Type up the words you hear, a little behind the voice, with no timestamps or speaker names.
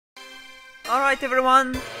Alright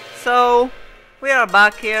everyone, so we are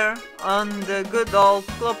back here on the good old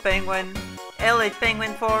Club Penguin, Elite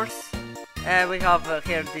Penguin Force. We have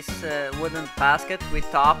here this wooden basket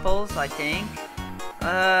with apples, I think,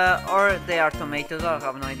 or they are tomatoes, I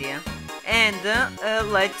have no idea. And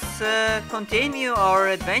let's continue our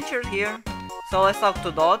adventure here. So let's talk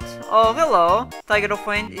to Dot. Oh, hello, Tiger of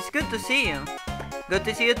Wind, it's good to see you. Good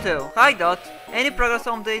to see you too. Hi Dot, any progress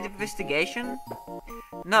on the investigation?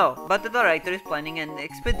 No, but the director is planning an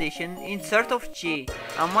expedition in search of Chi.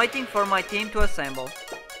 I'm waiting for my team to assemble.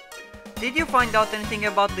 Did you find out anything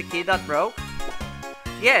about the key that broke?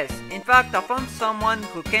 Yes, in fact I found someone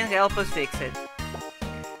who can help us fix it.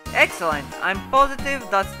 Excellent, I'm positive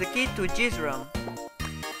that's the key to G's room.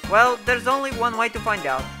 Well, there's only one way to find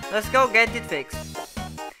out. Let's go get it fixed.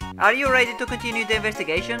 Are you ready to continue the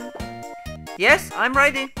investigation? Yes, I'm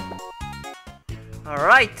ready.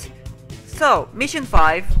 Alright. So, mission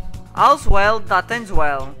 5, all's well that ends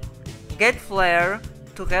well. Get Flair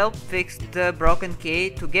to help fix the broken key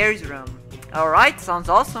to Gary's room. Alright, sounds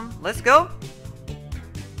awesome, let's go!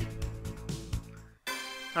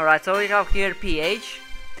 Alright, so we have here PH.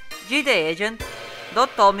 GD agent, Dot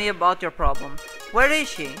told me about your problem. Where is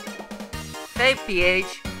she? Hey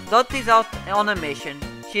PH, Dot is out on a mission.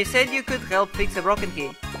 She said you could help fix a broken key.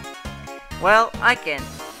 Well, I can't,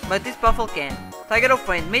 but this Puffle can. Tiger of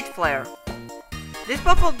Wind, meet Flair. This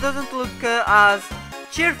Puffle doesn't look as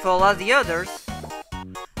cheerful as the others.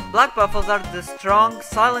 Black Puffles are the strong,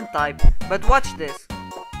 silent type, but watch this.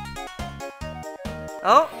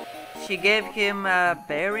 Oh, she gave him a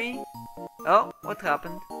berry? Oh, what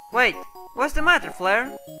happened? Wait, what's the matter,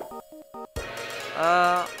 Flair?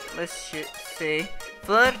 Let's see.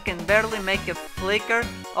 Flair can barely make a flicker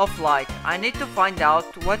of light. I need to find out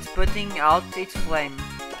what's putting out its flame.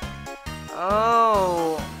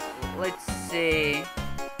 Oh, let's see.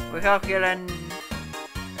 We have here an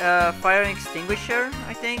fire extinguisher,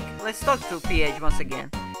 I think. Let's talk to PH once again.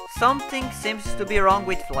 Something seems to be wrong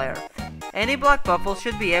with Flair. Any black puffle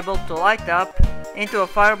should be able to light up into a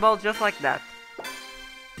fireball just like that.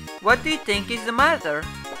 What do you think is the matter?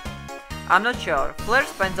 I'm not sure. Flair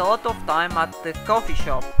spends a lot of time at the coffee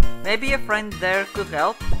shop. Maybe a friend there could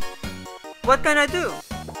help? What can I do?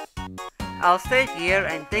 I'll stay here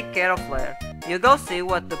and take care of Flair. You go see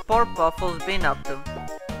what the poor Puffle's been up to.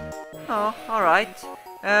 Oh, alright.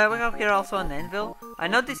 We have here also an anvil. I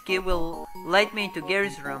know this key will lead me into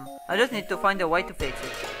Gary's room. I just need to find a way to fix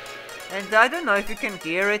it. And I don't know if you can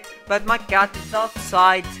hear it, but my cat is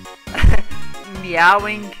outside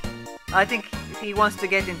meowing. I think he wants to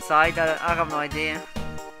get inside, I have no idea.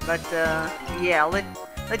 But yeah,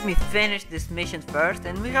 let me finish this mission first.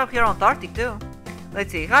 And we have here Antarctic too.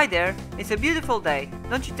 Let's see, hi there, it's a beautiful day,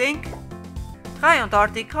 don't you think? Hi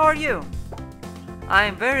Antarctic, how are you? I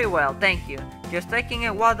am very well, thank you. Just taking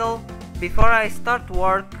a waddle before I start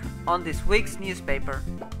work on this week's newspaper.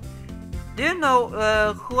 Do you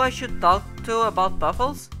know who I should talk to about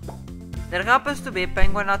Puffles? There happens to be a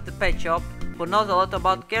penguin at the pet shop who knows a lot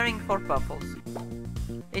about caring for Puffles.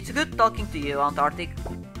 It's good talking to you, Antarctic.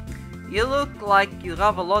 You look like you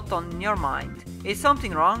have a lot on your mind. Is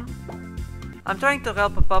something wrong? I'm trying to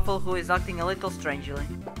help a Puffle who is acting a little strangely.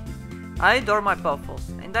 I adore my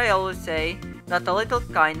Puffles, and I always say that a little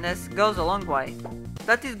kindness goes a long way.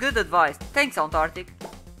 That is good advice, thanks Antarctic.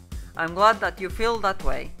 I'm glad that you feel that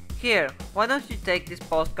way. Here, why don't you take this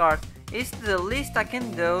postcard? It's the least I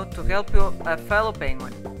can do to help you, a fellow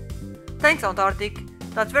penguin. Thanks Antarctic,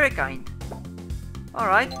 that's very kind.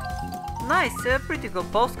 Alright, nice, pretty good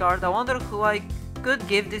postcard. I wonder who I could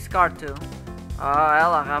give this card to.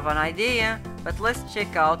 Well, I have an idea, but let's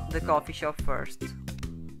check out the coffee shop first.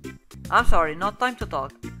 I'm sorry, not time to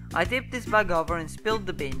talk. I tipped this bag over and spilled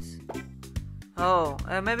the beans. Oh,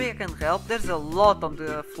 maybe I can help. There's a lot on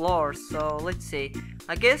the floor, so let's see.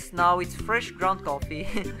 I guess now it's fresh ground coffee.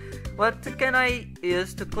 What can I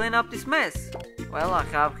use to clean up this mess? Well, I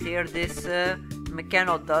have here this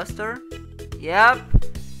mechano duster. Yep.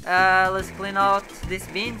 Let's clean out these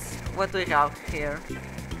beans. What do we have here?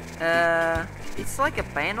 It's like a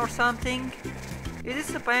pen or something. Is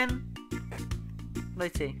this a pen?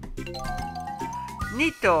 Let's see.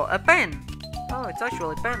 Neato, a pen! Oh, it's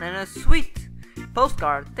actually a pen and a sweet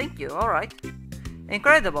postcard. Thank you, alright.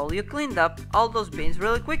 Incredible, you cleaned up all those beans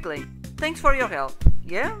really quickly. Thanks for your help.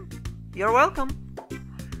 Yeah, you're welcome.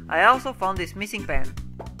 I also found this missing pen.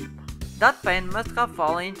 That pen must have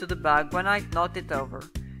fallen into the bag when I knocked it over.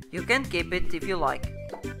 You can keep it if you like.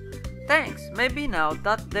 Thanks, maybe now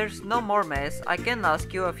that there's no more mess, I can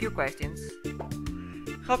ask you a few questions.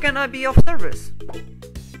 How can I be of service?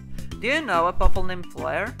 Do you know a Puffle named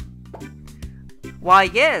Flair? Why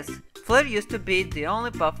yes, Flare used to be the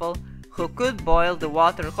only Puffle who could boil the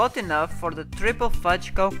water hot enough for the triple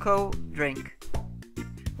fudge cocoa drink.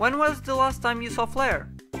 When was the last time you saw Flare?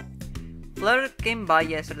 Flare came by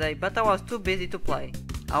yesterday, but I was too busy to play.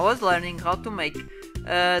 I was learning how to make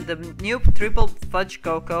the new triple fudge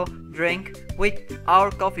cocoa drink with our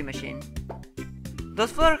coffee machine.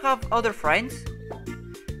 Does Flare have other friends?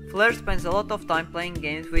 Flare spends a lot of time playing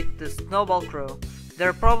games with the Snowball crew.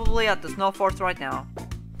 They're probably at the snow fort right now.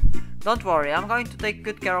 Don't worry, I'm going to take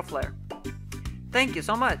good care of Flare. Thank you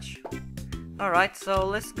so much. Alright, so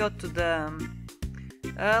let's go to the...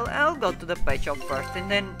 I'll go to the pet shop first, and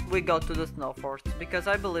then we go to the snow fort, because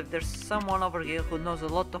I believe there's someone over here who knows a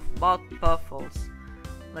lot about Puffles.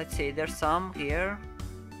 Let's see, there's some here.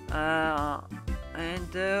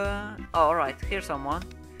 Alright, here's someone.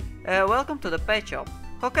 Welcome to the pet shop.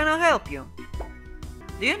 How can I help you?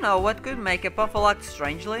 Do you know what could make a Puffle act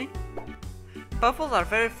strangely? Puffles are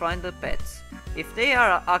very friendly pets. If they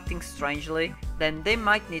are acting strangely, then they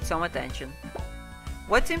might need some attention.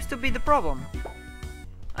 What seems to be the problem?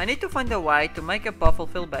 I need to find a way to make a Puffle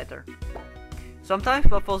feel better. Sometimes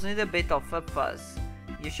Puffles need a bit of a fuzz.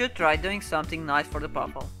 You should try doing something nice for the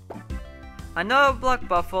Puffle. I know a black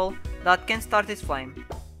Puffle that can start his flame.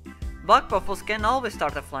 Black Puffles can always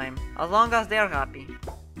start a flame, as long as they are happy.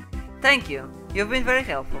 Thank you, you've been very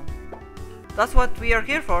helpful. That's what we are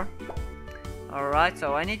here for. Alright,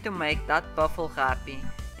 so I need to make that Puffle happy.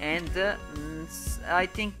 And I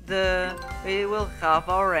think we will have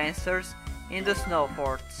our answers in the snow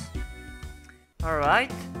forts.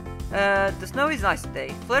 Alright, the snow is nice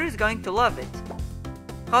today. Flare is going to love it.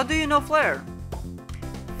 How do you know Flare?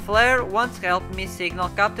 Flare once helped me signal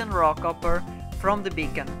Captain Rockhopper from the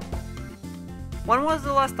beacon. When was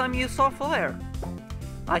the last time you saw Flare?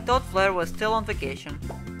 I thought Flare was still on vacation.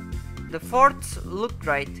 The forts look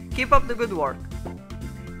great. Keep up the good work.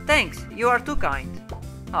 Thanks, you are too kind.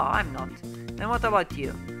 Oh, I'm not. And what about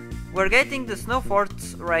you? We're getting the snow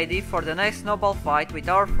forts ready for the next snowball fight with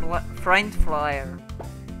our friend Flare.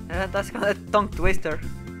 That's kinda tongue twister.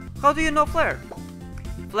 How do you know Flare?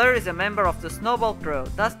 Flare is a member of the Snowball crew.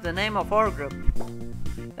 That's the name of our group.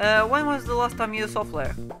 When was the last time you saw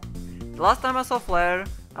Flare? The last time I saw Flare,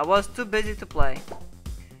 I was too busy to play.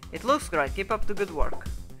 It looks great, keep up the good work.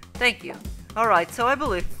 Thank you. Alright, so I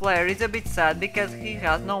believe Flare is a bit sad because he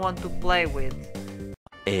has no one to play with.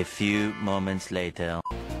 A few moments later.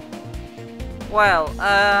 Well,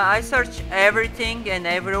 I searched everything and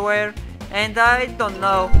everywhere, and I don't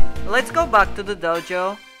know. Let's go back to the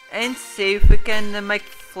dojo and see if we can make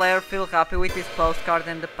Flare feel happy with his postcard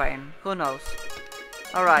and the pen. Who knows?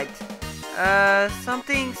 Alright.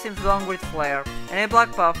 Something seems wrong with Flare, and a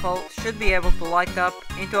black Puffle should be able to light up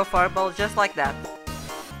into a fireball just like that.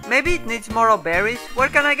 Maybe it needs more berries. Where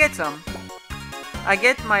can I get some? I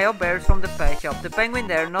get my berries from the pet shop. The penguin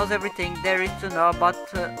there knows everything there is to know about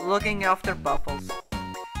looking after Puffles.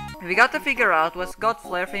 We gotta figure out what's got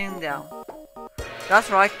Flare feeling down. That's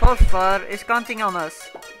right, poor Flare is counting on us.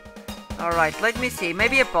 Alright, let me see,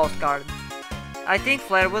 maybe a postcard. I think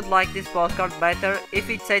Flare would like this postcard better if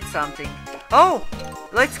it said something. Oh!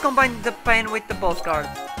 Let's combine the pen with the postcard.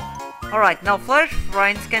 Alright, now Flare's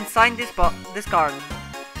friends can sign this card.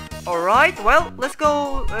 Alright, well, let's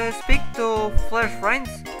go speak to Flare's friends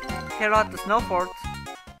here at the snow fort.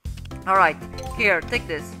 Alright, here, take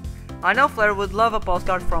this. I know Flare would love a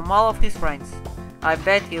postcard from all of his friends. I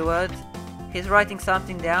bet he would. He's writing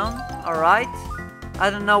something down. Alright. I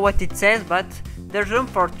don't know what it says, but there's room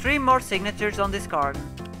for 3 more signatures on this card.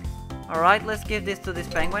 Alright, let's give this to this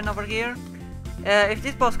penguin over here. If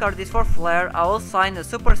this postcard is for Flare, I will sign a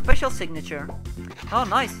super special signature. Oh,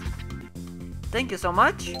 nice. Thank you so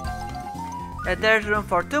much. There's room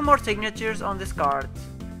for 2 more signatures on this card.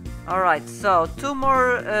 Alright, so 2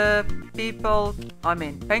 more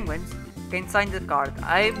penguins, can sign the card.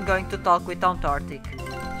 I'm going to talk with Antarctic.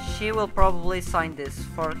 She will probably sign this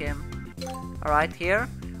for him. Alright, here.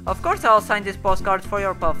 Of course I'll sign this postcard for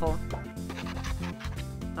your Puffle.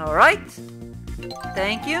 Alright.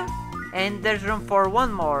 Thank you. And there's room for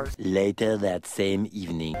 1 more. Later that same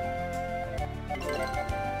evening.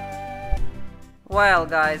 Well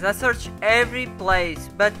guys, I searched every place,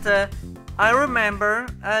 but I remember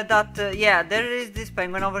that yeah, there is this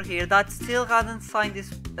penguin over here that still hasn't signed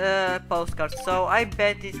this postcard, so I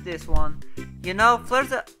bet it's this one. You know,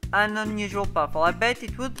 Flare's an unusual Puffle. I bet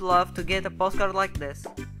it would love to get a postcard like this.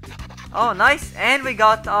 Oh, nice, and we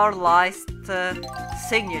got our last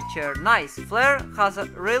signature. Nice, Flare has a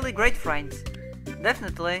really great friends.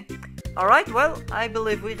 Definitely. Alright, well, I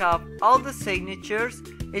believe we have all the signatures.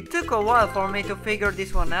 It took a while for me to figure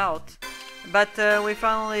this one out, but we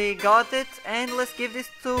finally got it, and let's give this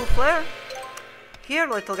to Flare. Here,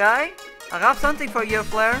 little guy, I have something for you,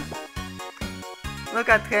 Flare. Look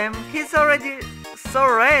at him, he's already so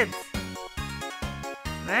red.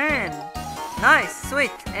 Man, nice,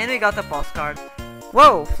 sweet, and we got a postcard.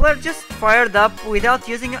 Whoa, Flare just fired up without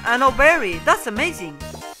using an berry, that's amazing.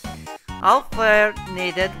 All Flare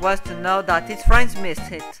needed was to know that his friends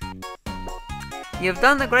missed it. You've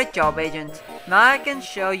done a great job, Agent. Now I can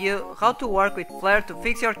show you how to work with Flare to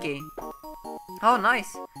fix your key. Oh,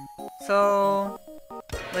 nice. So,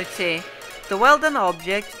 let's see. To weld an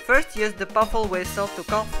object, first use the puffle whistle to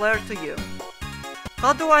call Flare to you.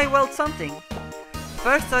 How do I weld something?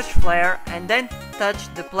 First touch Flare and then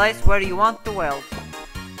touch the place where you want to weld.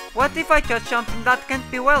 What if I touch something that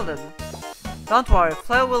can't be welded? Don't worry,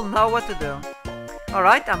 Flare will know what to do.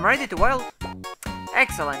 Alright, I'm ready to weld.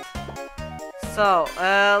 Excellent. So,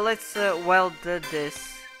 let's weld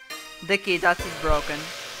this. The key that is broken.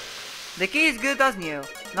 The key is good as new.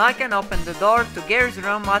 Now I can open the door to Gary's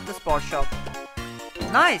room at the sports shop.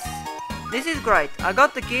 Nice! This is great. I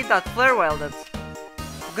got the key that Flare welded.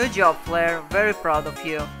 Good job, Flare. Very proud of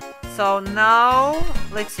you. So now,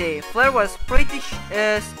 let's see. Flare was pretty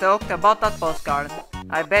stoked about that postcard.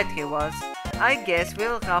 I bet he was. I guess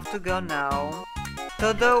we'll have to go now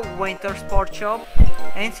to the winter sports shop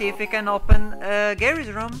and see if we can open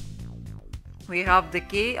Gary's room. We have the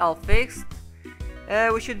key all fixed.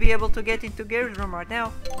 We should be able to get into Gary's room right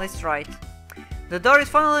now. Let's try it. The door is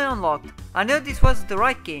finally unlocked. I knew this was the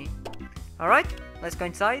right key. Alright, let's go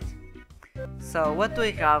inside. So what do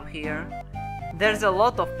we have here? There's a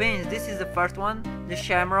lot of pins. This is the first one, the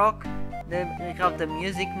shamrock. Then we have the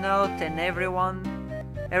music note and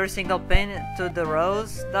every single pin to the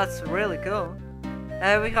rose. That's really cool.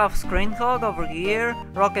 We have Screen Hog over here,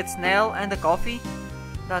 Rocket Snail and the coffee.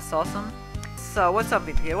 That's awesome. So what's up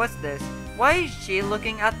in here? What's this? Why is she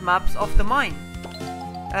looking at maps of the mine?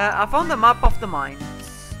 I found a map of the mine.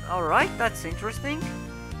 Alright, that's interesting.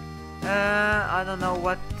 I don't know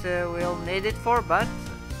what we'll need it for, but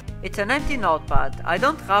it's an empty notepad. I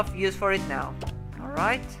don't have use for it now.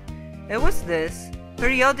 Alright. What's this?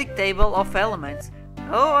 Periodic table of elements.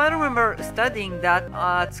 Oh, I remember studying that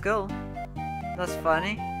at school. That's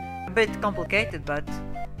funny. A bit complicated, but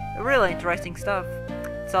really interesting stuff.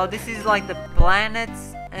 So this is like the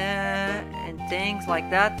planets and things like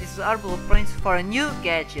that. These are blueprints for a new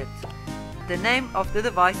gadget. The name of the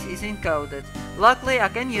device is encoded. Luckily, I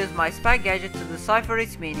can use my spy gadget to decipher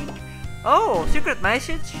its meaning. Oh, secret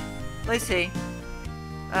message? Let's see.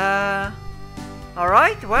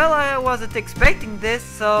 Alright, well, I wasn't expecting this,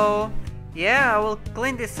 so yeah, I will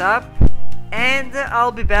clean this up and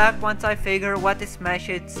I'll be back once I figure what this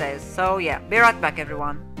message says. So yeah, be right back,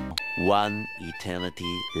 everyone. One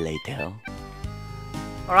eternity later.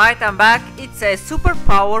 Alright, I'm back. It says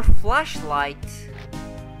superpower flashlight.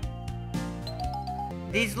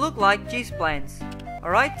 These look like G's plans.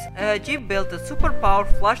 Alright, G built a superpower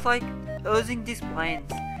flashlight using these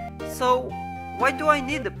plans. So, what do I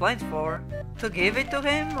need the plans for? To give it to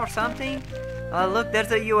him or something? Look,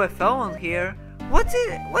 there's a UFO on here. What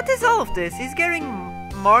is all of this? He's getting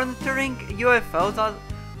monitoring UFOs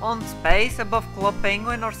on space above Club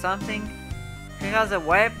Penguin or something. He has a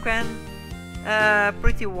webcam, a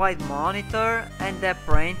pretty wide monitor, and a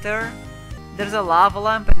printer. There's a lava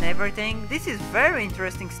lamp and everything. This is very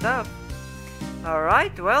interesting stuff.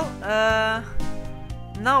 Alright, well,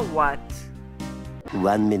 now what?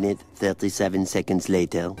 1 minute 37 seconds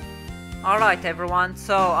later. Alright everyone,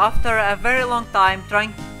 so after a very long time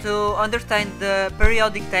trying to understand the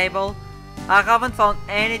periodic table, I haven't found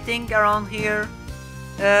anything around here,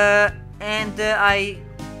 and I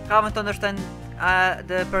haven't understand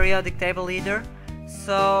the periodic table either.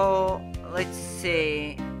 So let's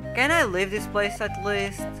see, can I leave this place at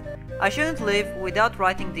least? I shouldn't leave without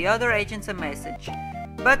writing the other agents a message,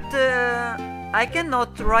 but I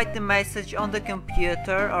cannot write the message on the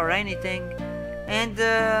computer or anything. And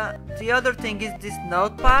the other thing is this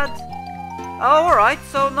notepad. Oh, alright,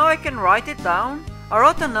 so now I can write it down. I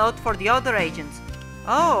wrote a note for the other agents.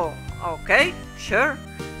 Oh, okay, sure.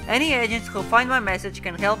 Any agents who find my message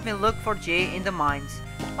can help me look for G in the mines.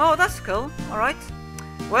 Oh, that's cool, alright.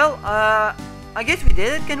 Well, I guess we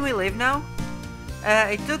did it. Can we leave now?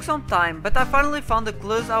 It took some time, but I finally found the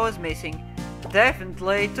clues I was missing.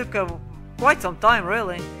 Definitely, it took quite some time,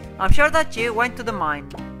 really. I'm sure that G went to the mine.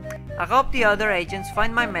 I hope the other agents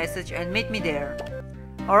find my message and meet me there.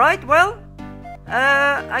 Alright, well,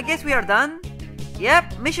 I guess we are done.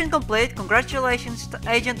 Yep, mission complete. Congratulations,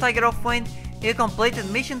 Agent Tiger of Wind. You completed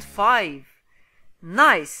mission 5.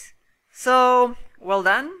 Nice. So, well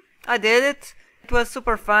done. I did it. It was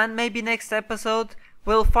super fun. Maybe next episode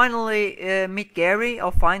we'll finally meet Gary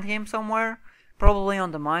or find him somewhere, probably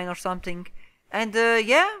on the mine or something. And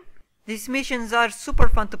yeah, these missions are super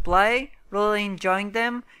fun to play, really enjoying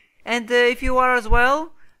them. And if you are as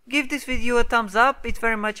well, give this video a thumbs up, it's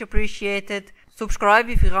very much appreciated. Subscribe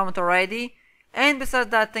if you haven't already. And besides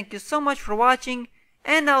that, thank you so much for watching,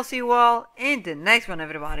 and I'll see you all in the next one,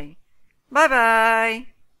 everybody. Bye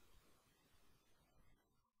bye!